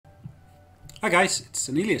Hi guys, it's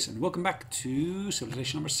Sonelias and welcome back to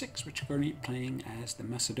Civilization number 6, which we're currently playing as the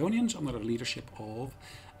Macedonians under the leadership of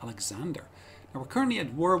Alexander. Now we're currently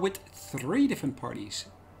at war with 3 different parties.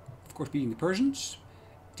 Of course being the Persians,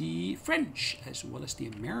 the French, as well as the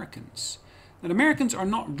Americans. Now the Americans are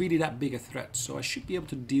not really that big a threat, so I should be able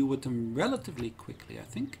to deal with them relatively quickly, I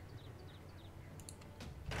think.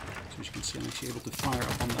 So as you can see, I'm actually able to fire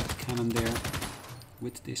up on that cannon there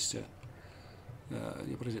with this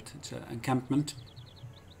what is it? It's an encampment.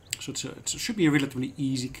 So it should be a relatively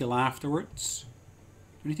easy kill afterwards.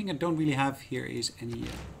 The only thing I don't really have here is any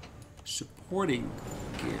supporting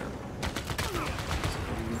gear,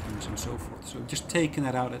 supporting weapons and so forth. So I've just taken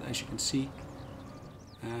that out, as you can see.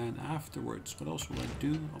 And afterwards, what else will I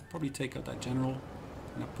do? I'll probably take out that general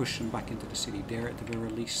and I'll push them back into the city there at the very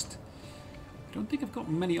least. I don't think I've got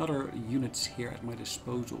many other units here at my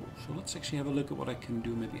disposal, so let's actually have a look at what I can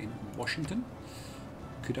do maybe in Washington.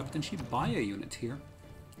 Could I potentially buy a unit here?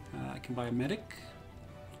 I can buy a medic,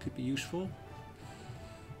 could be useful.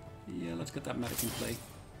 Yeah, let's get that medic in play.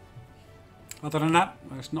 Other than that,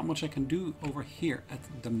 there's not much I can do over here at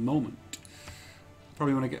the moment.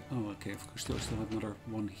 Probably want to get, oh okay, of course still have another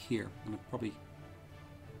one here. And I probably,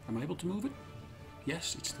 am I able to move it?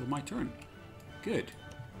 Yes, it's still my turn. Good.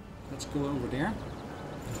 Let's go over there.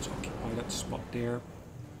 Let's occupy that spot there.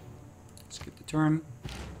 Skip the turn.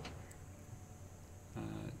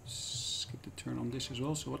 Skip the turn on this as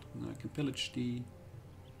well. So what? I can pillage the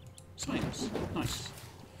science. Nice.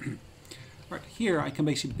 Right, here I can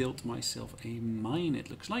basically build myself a mine, it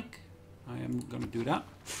looks like. I am going to do that.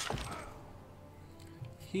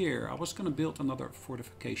 Here I was going to build another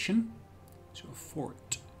fortification. So a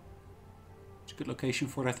fort. It's a good location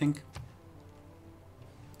for it, I think.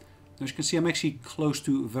 As you can see, I'm actually close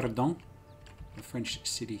to Verdun, the French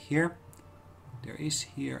city here. There is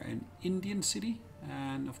here an Indian city,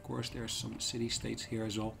 and of course there's some city-states here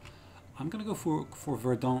as well. I'm going to go for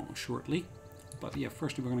Verdun shortly, but yeah,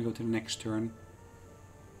 first we're going to go to the next turn.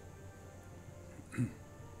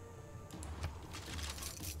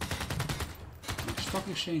 The stock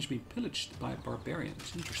exchange being pillaged by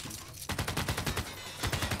barbarians. Interesting.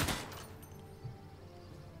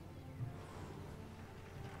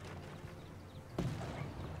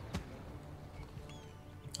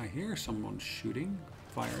 I hear someone shooting,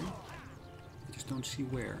 firing. I just don't see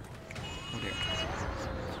where. Oh, there.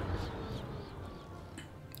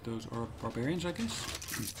 Those are barbarians, I guess.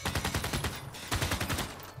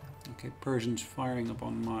 Okay, Persians firing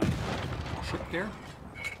upon my ship there.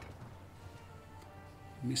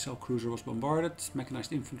 Missile cruiser was bombarded.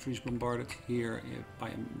 Mechanized infantry is bombarded here by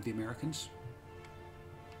the Americans.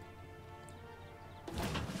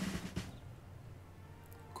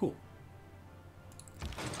 Cool.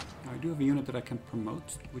 I do have a unit that I can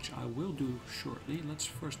promote, which I will do shortly. Let's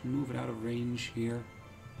first move it out of range here.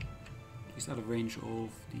 At least out of range of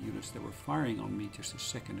the units that were firing on me just a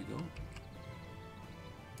second ago.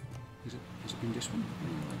 Has it been this one?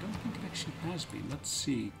 No, I don't think it actually has been. Let's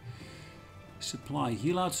see. Supply.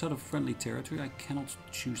 Heal outside of friendly territory. I cannot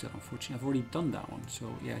choose that, unfortunately. I've already done that one.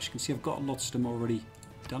 So yeah, as you can see, I've got lots of them already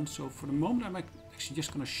done. So for the moment, I'm actually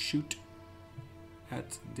just going to shoot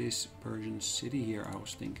at this Persian city here, I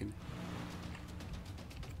was thinking.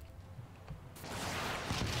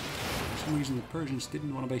 For some reason the Persians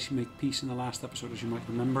didn't want to basically make peace in the last episode, as you might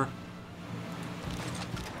remember.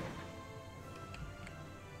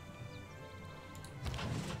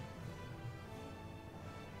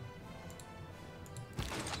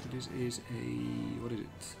 So this is a, what is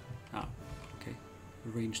it? Ah, okay, a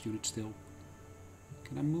ranged unit still.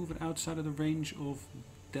 Can I move it outside of the range of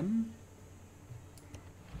them?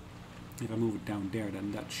 If I move it down there,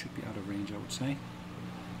 then that should be out of range, I would say.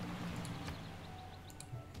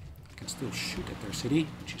 I can still shoot at their city,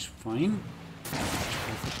 which is fine.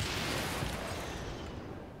 Perfect.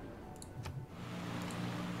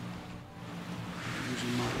 I'm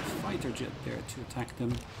using my fighter jet there to attack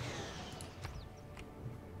them.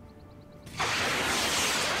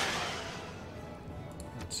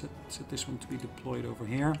 Let's set this one to be deployed over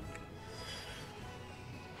here.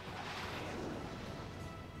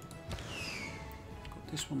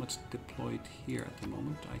 This one that's deployed here at the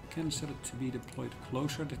moment. I can set it to be deployed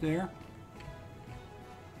closer to there.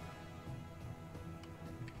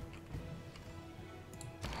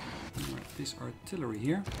 Alright, this artillery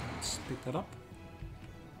here. Let's pick that up.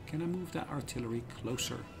 Can I move that artillery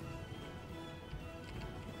closer?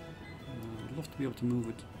 I'd love to be able to move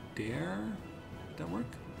it there. Would that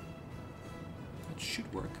work? That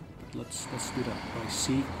should work, but let's do that by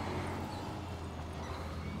sea.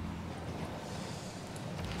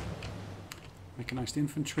 Mechanized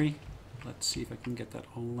infantry. Let's see if I can get that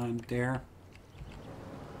on land there.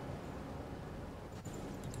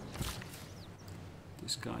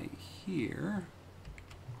 This guy here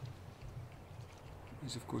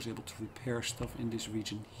is of course able to repair stuff in this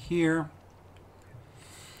region here.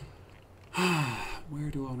 Where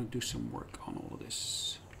do I want to do some work on all of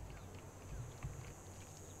this?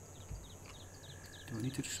 Do I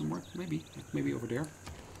need to do some work? Maybe over there.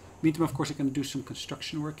 Meantime, of course, I can do some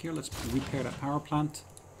construction work here. Let's repair that power plant.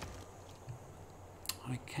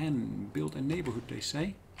 I can build a neighborhood, they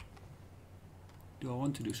say. Do I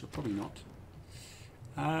want to do so? Probably not.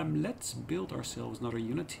 Let's build ourselves another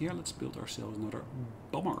unit here. Let's build ourselves another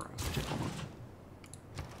bomber, jet bomber.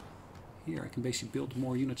 Here I can basically build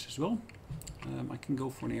more units as well. I can go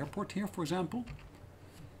for an airport here, for example.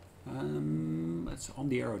 It's on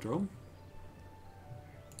the aerodrome.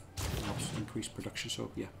 It helps increase production,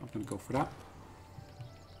 so yeah, I'm going to go for that.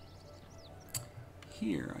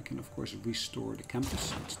 Here I can of course restore the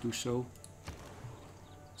campus. Let's do so.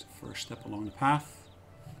 It's the first step along the path.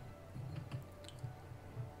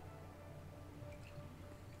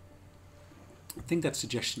 I think that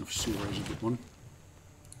suggestion of sewer is a good one.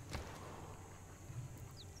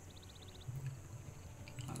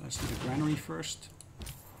 Let's do the granary first.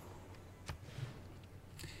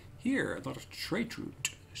 Here, a lot of trade route.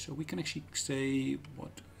 So we can actually say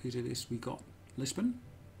what it is we got. Lisbon.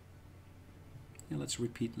 Yeah, let's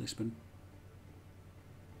repeat Lisbon.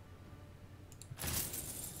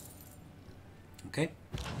 Okay.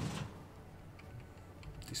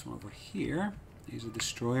 This one over here is a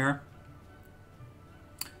destroyer.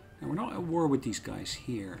 And we're not at war with these guys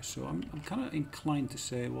here, so I'm kind of inclined to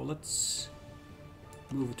say, well, let's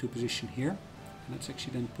move it to a position here. And let's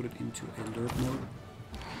actually then put it into alert mode.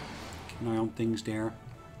 Keep an eye on things there.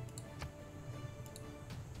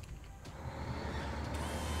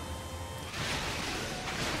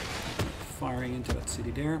 Firing into that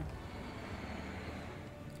city there.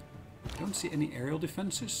 I don't see any aerial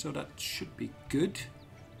defenses, so that should be good.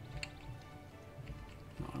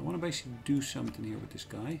 I want to basically do something here with this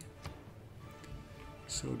guy.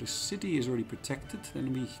 So the city is already protected.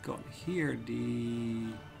 Then we got here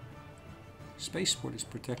the spaceport is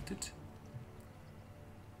protected.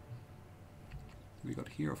 We got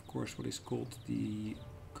here, of course, what is called the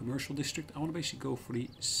commercial district. I want to basically go for the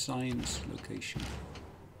science location.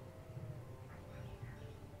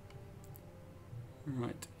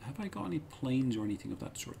 Right, have I got any planes or anything of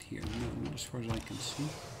that sort here? No, not as far as I can see.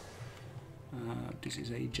 This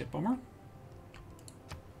is a jet bomber.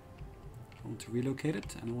 I want to relocate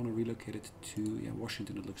it, and I want to relocate it to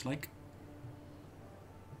Washington, it looks like.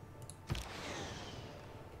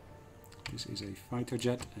 This is a fighter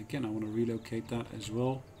jet. Again, I want to relocate that as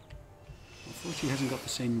well. Unfortunately, it hasn't got the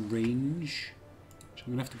same range. So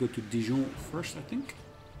I'm going to have to go to Dijon first, I think.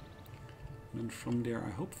 And then from there,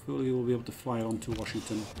 I hopefully will be able to fly on to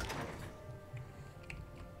Washington.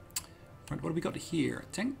 Right, what have we got here?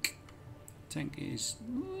 Tank. Tank is...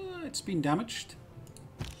 it's been damaged.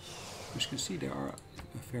 As you can see, there are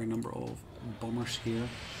a fair number of bombers here.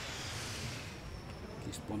 At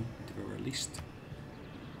least one, at the very least.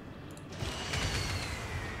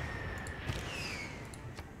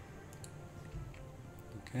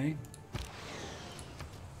 Okay.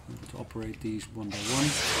 I'm able to operate these one by one.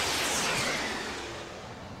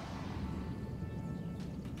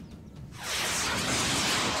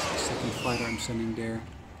 That's the second fighter I'm sending there.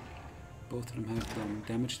 Both of them have done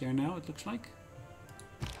damage there now, it looks like.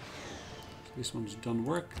 So this one's done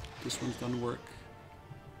work, this one's done work.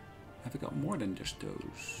 Have I got more than just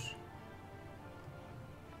those?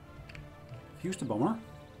 I've used the bomber.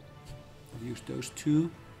 I've used those two.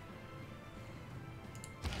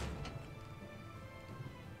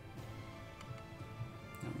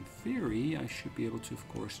 Now in theory, I should be able to, of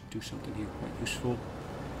course, do something here quite useful.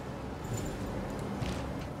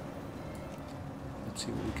 Let's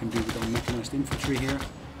see what we can do with our mechanized infantry here.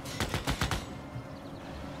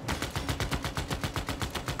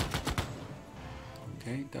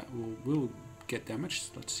 Okay, that will get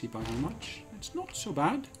damaged. Let's see by how much. It's not so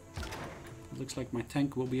bad. It looks like my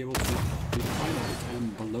tank will be able to refine it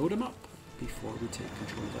and blow them up before we take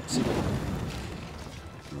control of that city.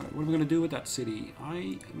 Alright, what are we going to do with that city?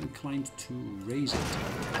 I am inclined to raise it.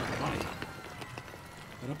 Why?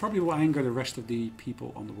 But that probably will anger the rest of the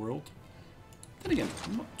people on the world. Then again,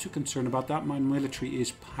 I'm not too concerned about that. My military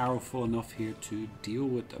is powerful enough here to deal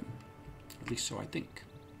with them. At least so I think.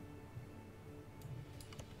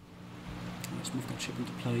 Let's move that ship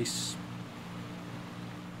into place.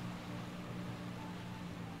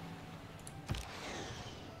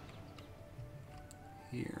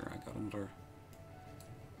 Here, I got another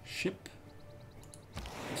ship.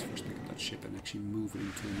 Let's first look at that ship and actually move it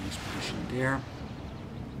into a nice position there.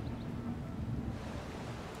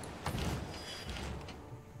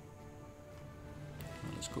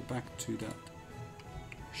 go back to that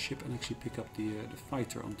ship and actually pick up the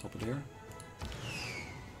fighter on top of there.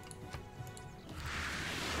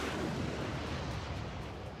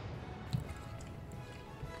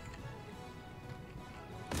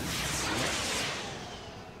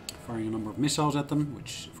 Firing a number of missiles at them,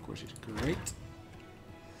 which of course is great.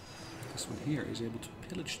 This one here is able to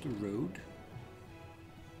pillage the road.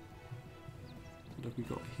 What have we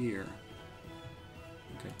got here?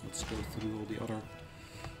 Okay, let's go through all the other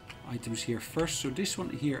items here first. So this one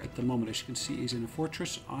here at the moment, as you can see, is in a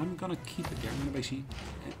fortress. I'm gonna keep it there. I'm gonna basically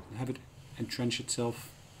have it entrench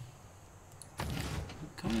itself. I'm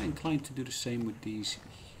kind of inclined to do the same with these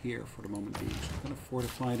here for the moment being. So I'm gonna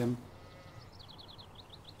fortify them.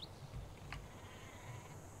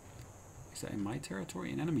 Is that in my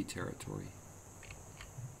territory? In enemy territory?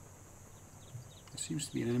 It seems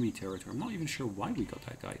to be in enemy territory. I'm not even sure why we got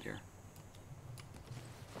that guy there.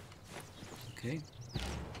 Okay.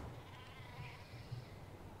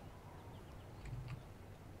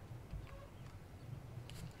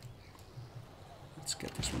 Let's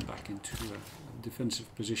get this one back into a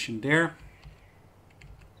defensive position there.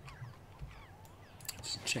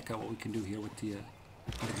 Let's check out what we can do here with the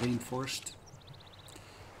rainforest.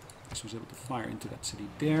 This was able to fire into that city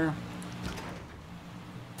there.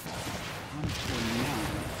 I'm for now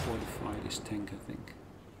going to fortify this tank, I think.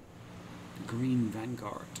 The Green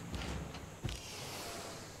Vanguard.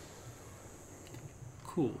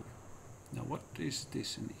 Cool. Now what is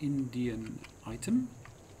this? An Indian item?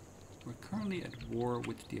 We're currently at war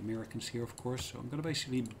with the Americans here, of course, so I'm going to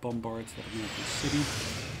basically bombard that American city.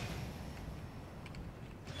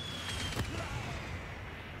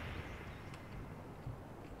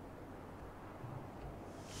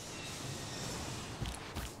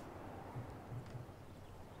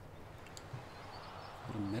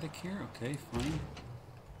 Here, okay, fine.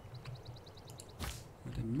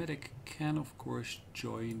 But the medic can of course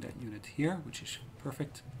join that unit here, which is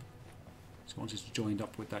perfect. So once it's joined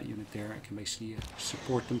up with that unit there, I can basically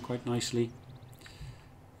support them quite nicely.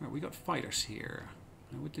 Right, we got fighters here.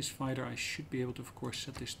 Now with this fighter I should be able to of course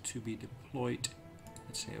set this to be deployed,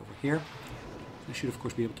 let's say over here. I should of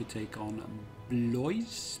course be able to take on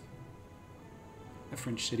Blois, a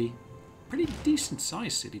French city. Pretty decent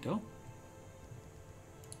sized city though.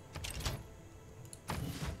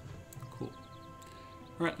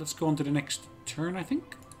 Alright, let's go on to the next turn, I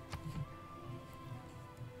think.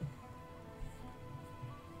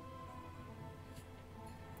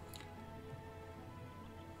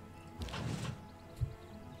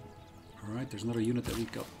 Alright, there's another unit that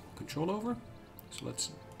we've got control over. So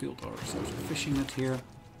let's build ourselves a fishing net here.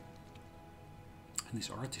 And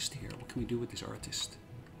this artist here, what can we do with this artist?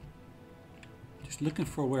 Just looking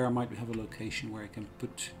for where I might have a location where I can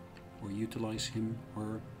put or utilize him,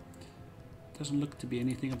 or doesn't look to be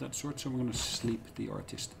anything of that sort, so we're going to sleep the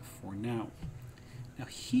artist for now. Now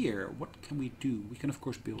here, what can we do? We can of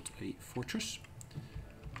course build a fortress,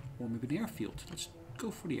 or maybe an airfield. Let's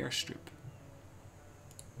go for the airstrip.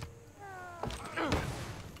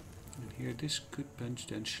 And here, this could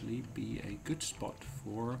potentially be a good spot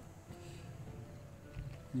for...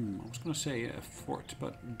 I was going to say a fort,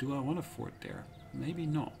 but do I want a fort there? Maybe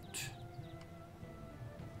not.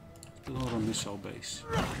 Let's build another missile base.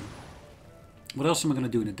 What else am I going to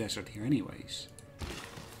do in the desert here anyways?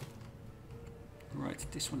 Right,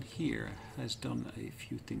 this one here has done a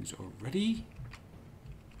few things already.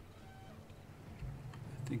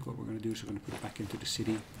 I think what we're going to do is we're going to put it back into the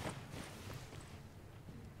city.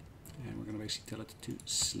 And we're going to basically tell it to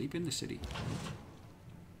sleep in the city.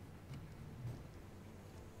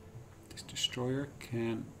 This destroyer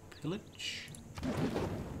can pillage.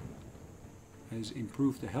 Has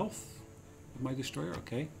improved the health of my destroyer,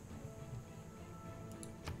 okay.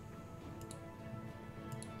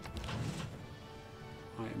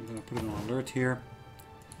 I am going to put it on alert here.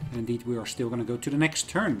 And indeed we are still going to go to the next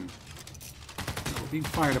turn. We're being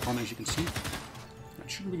fired upon, as you can see. That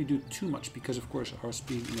shouldn't really do too much because of course us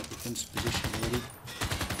being in a defensive position already.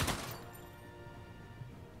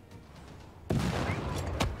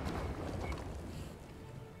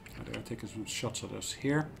 They are taking some shots at us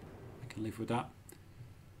here. I can live with that.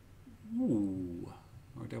 Ooh.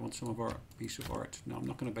 Or they want some of our piece of art. No, I'm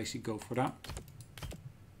not going to basically go for that.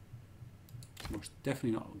 Most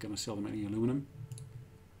definitely not going to sell them any aluminum.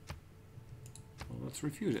 Well, let's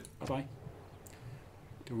refuse it. Bye-bye.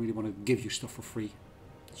 Don't really want to give you stuff for free,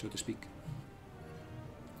 so to speak.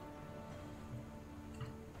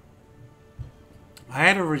 I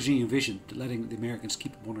had originally envisioned letting the Americans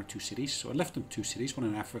keep one or two cities, so I left them 2 cities, one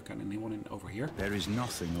in Africa and then one in over here. There is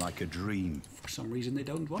nothing like a dream. For some reason they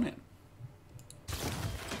don't want it. So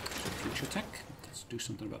future tech, Let's do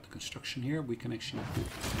something about the construction here. We can actually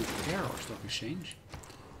repair our stock exchange.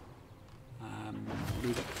 What do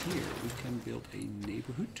we got here? We can build a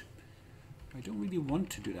neighborhood. I don't really want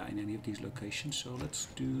to do that in any of these locations, so let's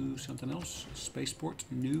do something else. Spaceport,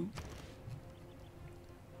 new.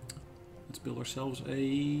 Let's build ourselves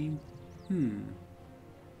a...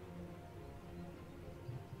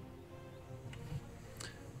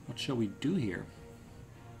 What shall we do here?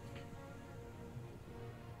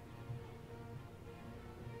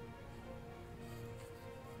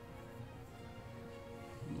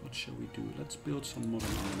 What shall we do? Let's build some modern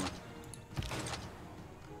armor.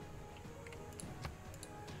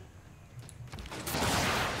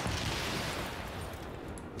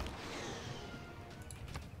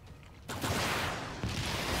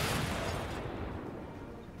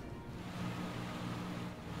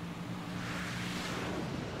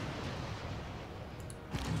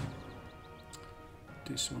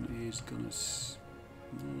 This one is gonna...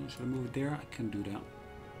 should I move it there? I can do that.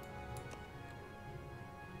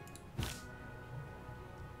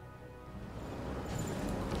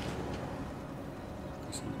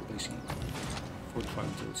 This one will basically fortify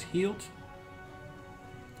until it's healed.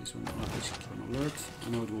 This one will basically on alert. I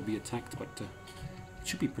know it will be attacked, but it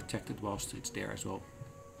should be protected whilst it's there as well.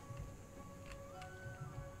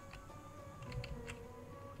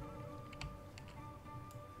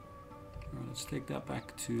 Let's take that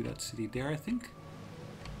back to that city there, I think.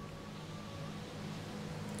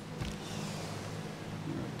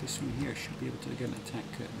 Alright, this one here should be able to again attack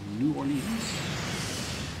New Orleans.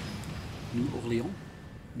 New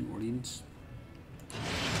Orleans.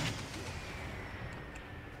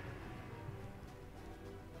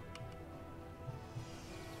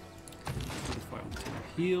 Fortify until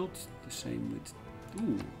healed. The same with...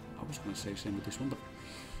 Ooh, I was going to say the same with this one, but...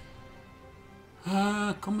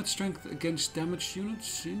 combat strength against damaged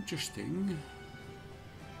units, interesting.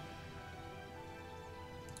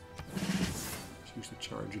 Let's use the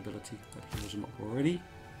charge ability, that heals them up already.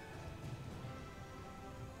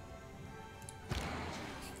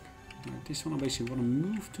 Right, this one I basically want to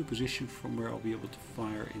move to a position from where I'll be able to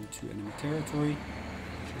fire into enemy territory.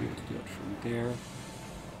 Should be able to do that from there.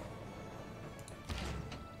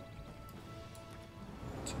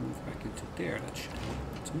 Let's move back into there, that should help.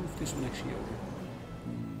 Let's move this one actually over.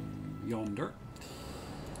 Yonder.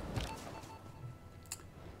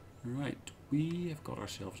 Right, we have got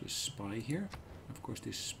ourselves a spy here. Of course,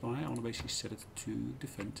 this spy, I want to basically set it to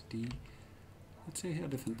defend the... Let's say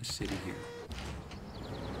defend the city here.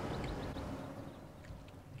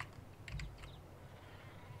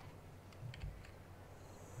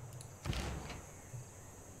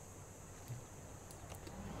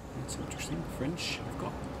 That's interesting. The French have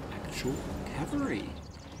got actual cavalry.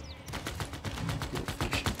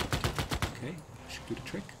 Okay, should do the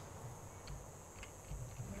trick.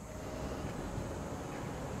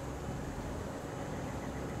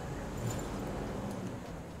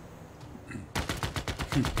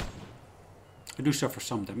 I do suffer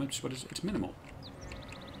some damage, but it's minimal.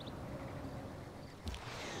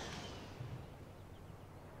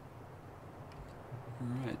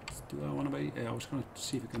 Alright, do I want to be... I was going to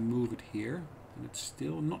see if I can move it here, and it's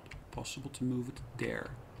still not possible to move it there.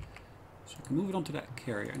 So I can move it onto that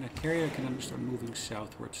carrier, and that carrier can then start moving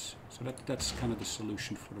southwards. So that's kind of the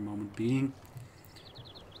solution for the moment being.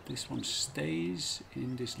 This one stays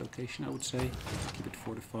in this location, I would say. Keep it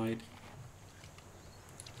fortified.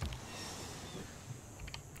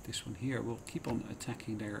 This one here will keep on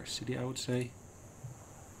attacking their city, I would say.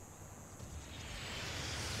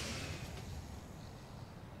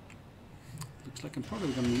 Looks like I'm probably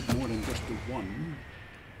going to need more than just the one.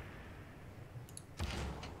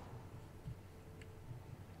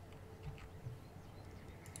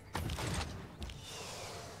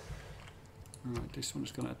 Alright, this one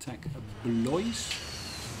is going to attack Blois.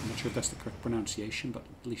 I'm not sure if that's the correct pronunciation, but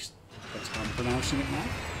at least that's how I'm pronouncing it now.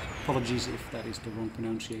 Apologies if that is the wrong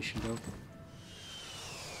pronunciation though.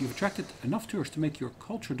 You've attracted enough tourists to make your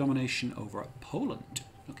cultural domination over Poland.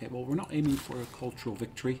 Okay, well we're not aiming for a cultural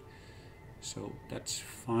victory, so that's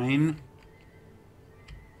fine.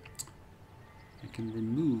 I can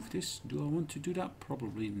remove this. Do I want to do that?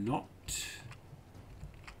 Probably not.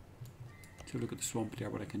 So look at the swamp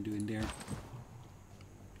there, what I can do in there.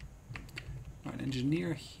 Alright,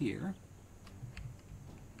 engineer here.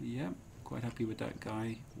 Yeah, quite happy with that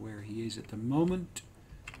guy where he is at the moment.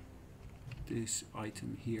 This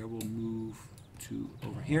item here will move to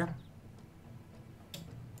over here.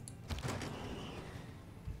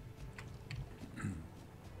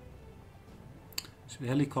 So the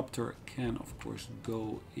helicopter can of course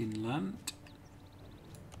go inland.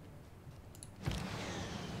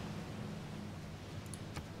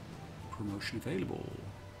 promotion available.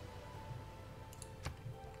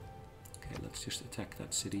 Okay, let's just attack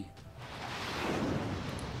that city.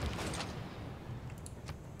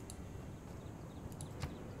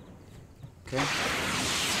 Okay.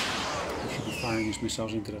 He should be firing his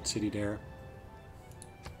missiles into that city there.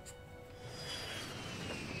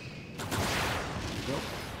 There we go.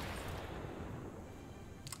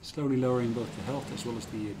 Slowly lowering both the health as well as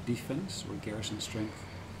the defense or garrison strength.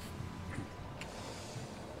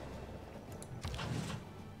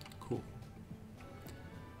 Cool.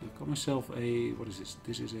 I've got myself a, what is this?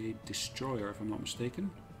 This is a destroyer if I'm not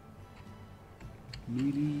mistaken.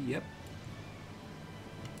 Melee, yep.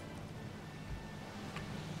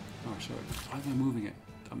 Oh, sorry. Why am I moving it?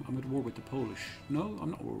 I'm at war with the Polish. No,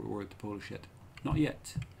 I'm not at war with the Polish yet. Not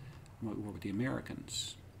yet. I'm at war with the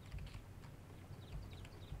Americans.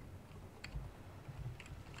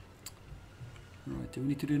 Alright, do we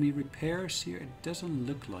need to do any repairs here? It doesn't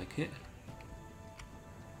look like it.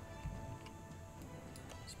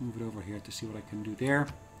 Let's move it over here to see what I can do there.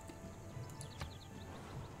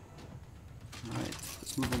 Alright,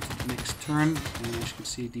 let's move on to the next turn. And as you can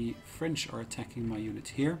see, the French are attacking my unit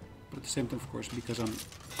here. But at the same time, of course, because I'm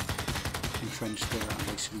entrenched there, I'm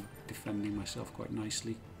basically defending myself quite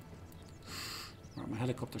nicely. Alright, my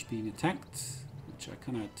helicopter's being attacked, which I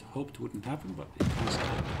kind of hoped wouldn't happen, but it has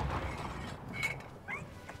happened.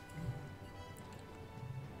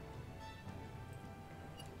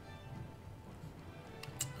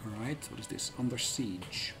 Alright, what is this? Under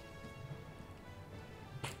siege.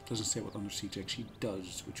 Doesn't say what under siege actually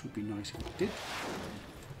does, which would be nice if it did.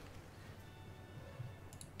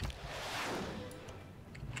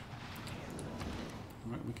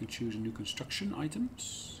 Alright, we can choose new construction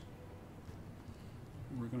items.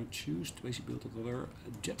 We're going to choose to basically build another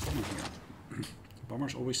jet bomber here.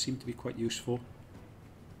 Bombers always seem to be quite useful.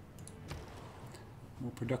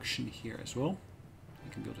 More production here as well. We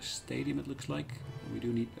can build a stadium, it looks like. We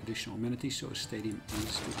do need additional amenities, so a stadium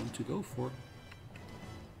is the one to go for.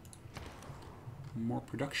 More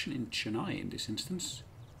production in Chennai in this instance.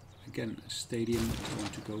 Again, a stadium is the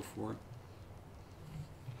one to go for.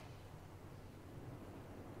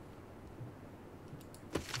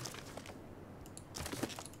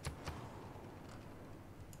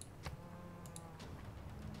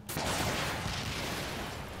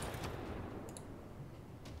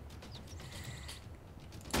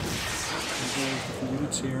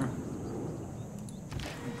 Units here.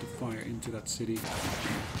 To fire into that city.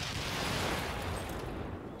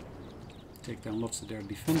 Take down lots of their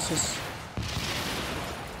defenses.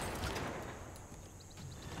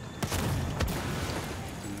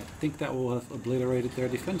 And I think that will have obliterated their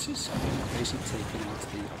defenses and basically taken out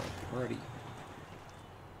the other party.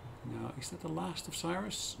 Now, is that the last of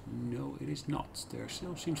Cyrus? No, it is not. There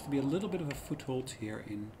still seems to be a little bit of a foothold here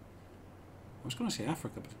in, I was going to say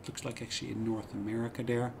Africa, but it looks like actually in North America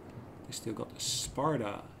there. They still got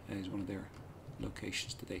Sparta as one of their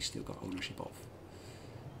locations that they still got ownership of.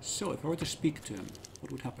 So, if I were to speak to him,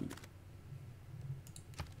 what would happen?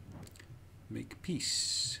 Make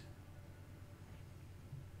peace.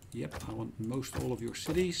 Yep, I want most all of your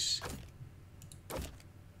cities.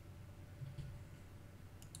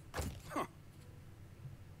 Huh.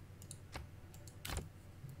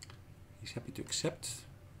 He's happy to accept.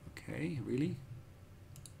 Okay, really?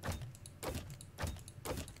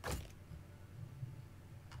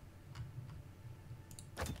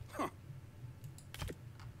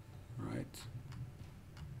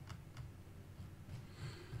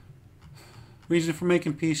 Reason for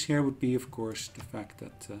making peace here would be, of course, the fact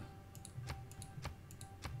that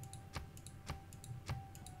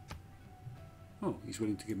oh, he's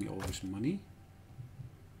willing to give me all his money.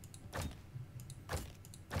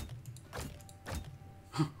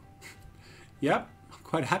 Yep,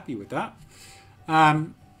 quite happy with that.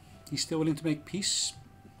 He's still willing to make peace.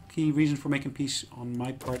 Key reason for making peace on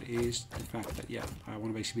my part is the fact that, yeah, I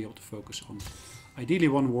want to basically be able to focus on ideally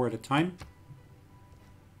one war at a time.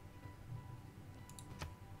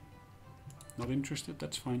 Not interested?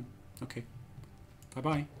 That's fine. Okay.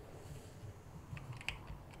 Bye-bye.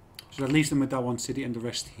 So that leaves them with that one city, and the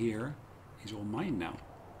rest here is all mine now.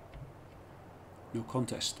 No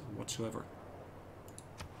contest whatsoever.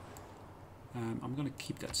 I'm going to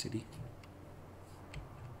keep that city.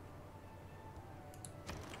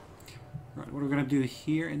 Right, what we're going to do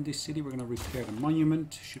here in this city, we're going to repair the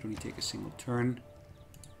monument. Should only take a single turn.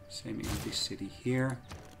 Same in this city here.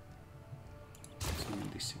 Same in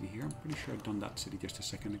this city here. I'm pretty sure I've done that city just a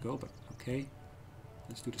second ago, but okay.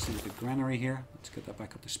 Let's do the same with the granary here. Let's get that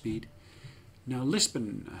back up to speed. Now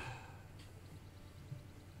Lisbon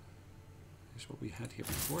is what we had here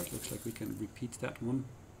before. It looks like we can repeat that one.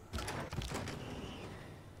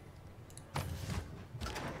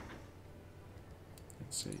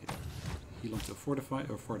 Let's say heal until fortify,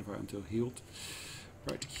 or fortify until healed.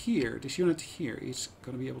 Right here, this unit here is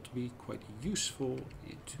going to be able to be quite useful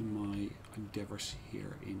to my endeavors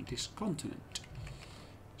here in this continent.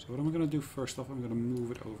 So what am I going to do first off? I'm going to move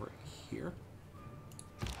it over here.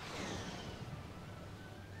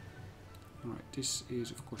 Alright, this is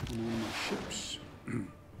of course on one of my ships.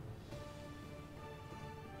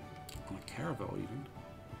 On a caravel even.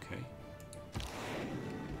 Okay.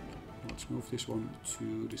 Let's move this one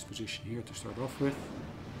to this position here to start off with.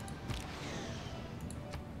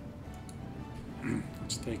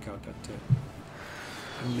 Let's take out that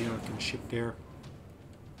American ship there.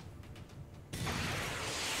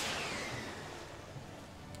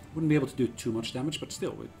 Wouldn't be able to do too much damage, but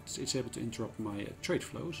still, it's able to interrupt my trade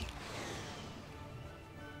flows.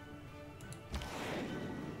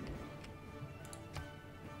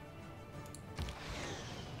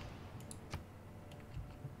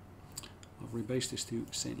 I'll rebase this to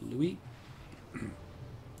St. Louis. In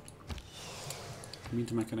the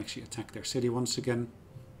meantime, I can actually attack their city once again.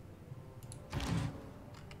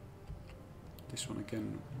 This one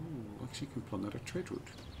again. Ooh, actually can plunder their trade route.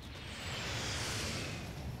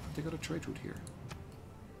 They got a trade route here.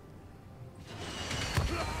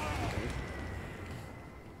 Okay.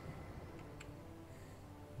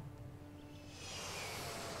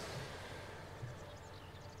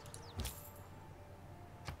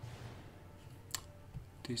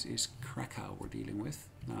 This is Krakow we're dealing with.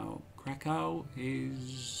 Now, Krakow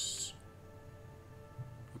is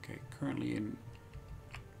okay, currently in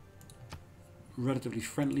relatively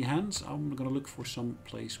friendly hands. I'm going to look for some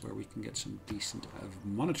place where we can get some decent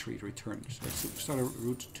monetary returns. So let's start a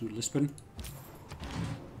route to Lisbon.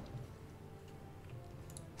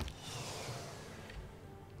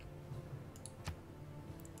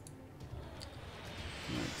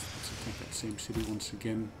 Right, let's attack that same city once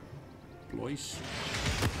again. Blois.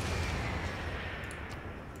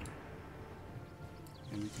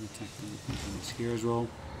 And we can attack the units here as well.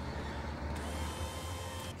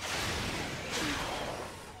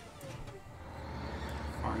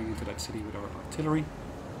 Firing into that city with our artillery.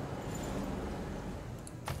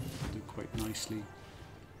 We'll do quite nicely.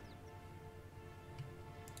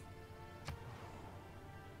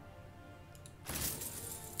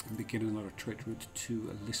 And begin another trade route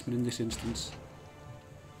to Lisbon in this instance.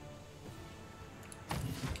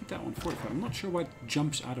 Keep that one fortified. I'm not sure why it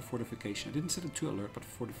jumps out of fortification. I didn't set it to alert, but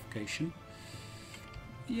fortification.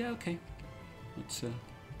 Yeah, okay. Let's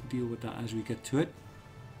deal with that as we get to it.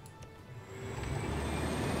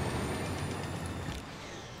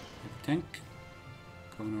 Tank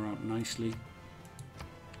going around nicely.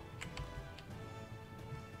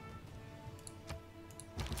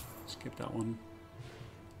 Skip that one.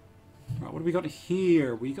 Right, what do we got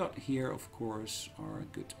here? We got here, of course, our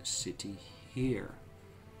good city here.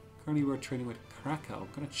 Currently we're trading with Krakow. I'm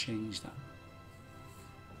going to change that.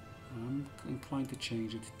 I'm inclined to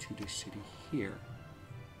change it to this city here.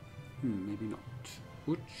 Maybe not.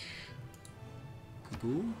 Uch.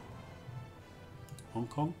 Kabul. Hong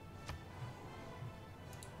Kong.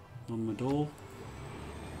 Non-Madol.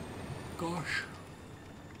 Gosh.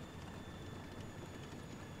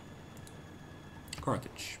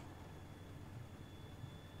 Carthage.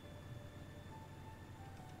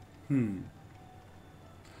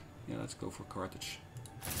 Yeah, let's go for Carthage.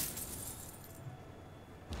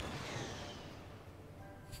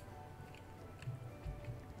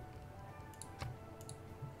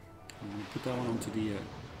 I'm going to put that one onto the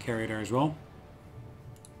carrier there as well.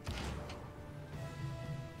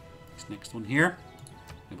 This next one here.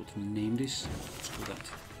 I'm able to name this. Let's go that.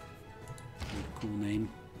 A cool name.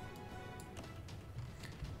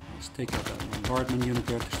 Let's take out that bombardment unit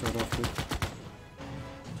there to start off with.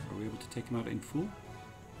 Are we able to take him out in full?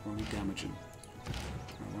 Or only damage him?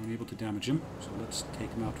 We're only able to damage him, so let's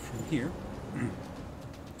take him out from here.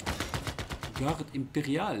 Garde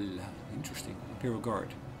Imperiale. Interesting. Imperial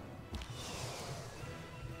Guard.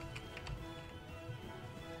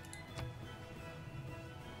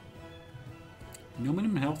 No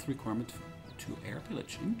minimum health requirement to air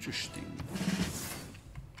pillage. Interesting.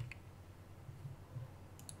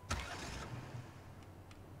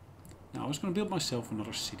 Now I was going to build myself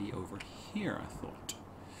another city over here, I thought.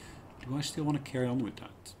 Do I still want to carry on with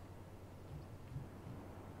that?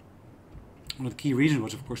 One of the key reasons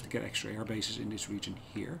was, of course, to get extra air bases in this region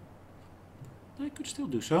here. I could still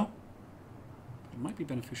do so. It might be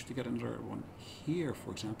beneficial to get another one here,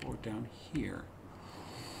 for example, or down here.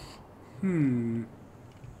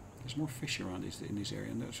 There's more fish around in this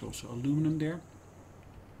area, and there's also aluminum there.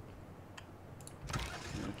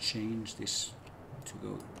 I'm going to change this to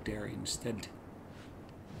go there instead.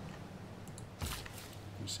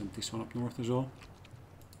 I'll send this one up north as well.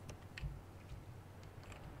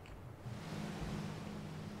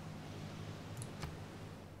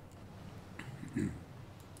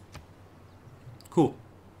 Cool.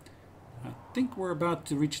 I think we're about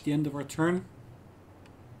to reach the end of our turn.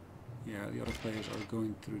 Yeah, the other players are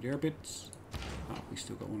going through their bits. We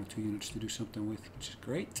still got 1 or 2 units to do something with, which is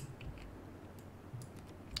great.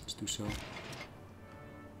 Let's do so. Alright,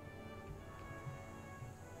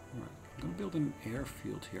 I'm going to build an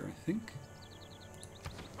airfield here, I think.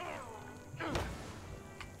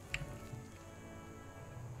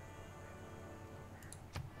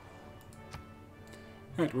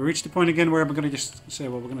 Alright, we reached the point again where I'm going to just say,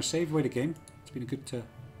 well, we're going to save away the game. It's been a good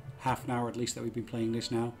half an hour at least that we've been playing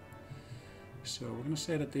this now. So we're going to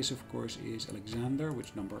say that this, of course, is Alexander,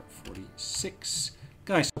 which number 46.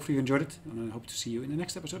 Guys, hopefully you enjoyed it, and I hope to see you in the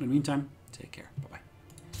next episode. In the meantime, take care. Bye-bye.